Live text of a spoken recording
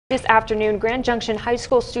This afternoon, Grand Junction High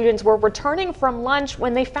School students were returning from lunch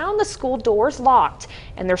when they found the school doors locked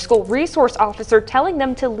and their school resource officer telling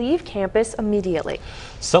them to leave campus immediately.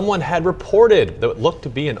 Someone had reported that it looked to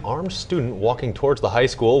be an armed student walking towards the high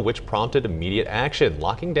school, which prompted immediate action,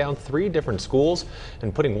 locking down 3 different schools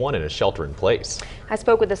and putting one in a shelter in place. I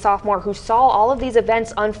spoke with a sophomore who saw all of these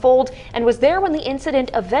events unfold and was there when the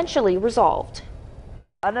incident eventually resolved.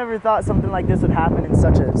 I never thought something like this would happen in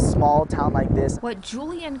such a small town like this. What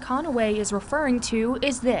Julian Conaway is referring to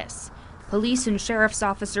is this: police and sheriff's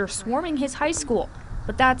officers swarming his high school.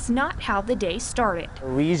 But that's not how the day started.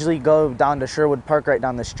 We usually go down to Sherwood Park right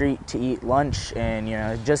down the street to eat lunch, and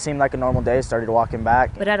it just seemed like a normal day. Started walking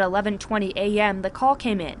back. But at 11:20 a.m. the call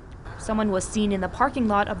came in. Someone was seen in the parking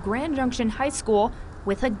lot of Grand Junction High School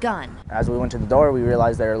with a gun. As we went to the door, we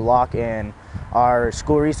realized they were locked, and our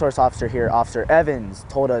school resource officer here, Officer Evans,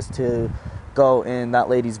 told us to go in that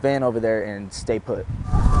lady's van over there and stay put.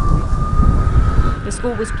 The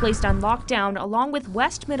school was placed on lockdown along with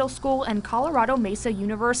West Middle School and Colorado Mesa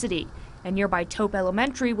University, and nearby Tope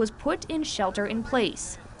Elementary was put in shelter in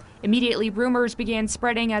place. Immediately, rumors began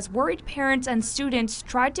spreading as worried parents and students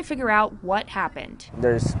tried to figure out what happened.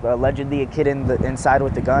 There's allegedly a kid inside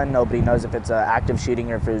with a gun. Nobody knows if it's an active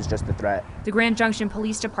shooting or if it was just a threat. The Grand Junction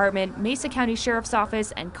Police Department, Mesa County Sheriff's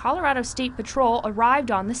Office, and Colorado State Patrol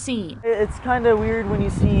arrived on the scene. It's kind of weird when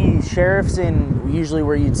you see sheriffs and usually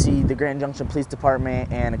where you'd see the Grand Junction Police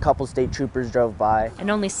Department and a couple state troopers drove by.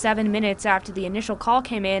 And only 7 minutes after the initial call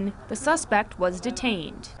came in, the suspect was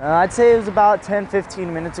detained. I'd say it was about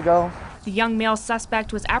 10-15 minutes ago. The young male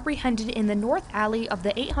suspect was apprehended in the north alley of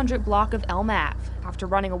the 800 block of Elm Ave after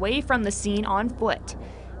running away from the scene on foot.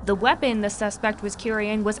 The weapon the suspect was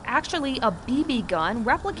carrying was actually a BB gun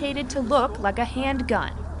replicated to look like a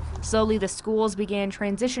handgun. Slowly, the schools began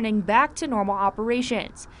transitioning back to normal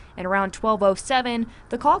operations. And around 12:07,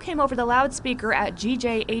 the call came over the loudspeaker at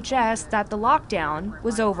GJHS that the lockdown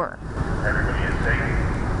was over. Everybody is safe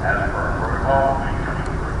as per protocol.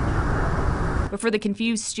 But for the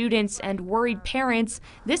confused students and worried parents,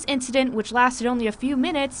 this incident, which lasted only a few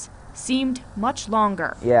minutes, seemed much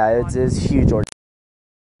longer. Yeah, it's huge.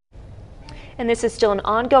 And this is still an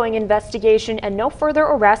ongoing investigation and no further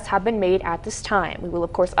arrests have been made at this time. We will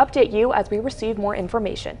of course update you as we receive more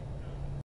information.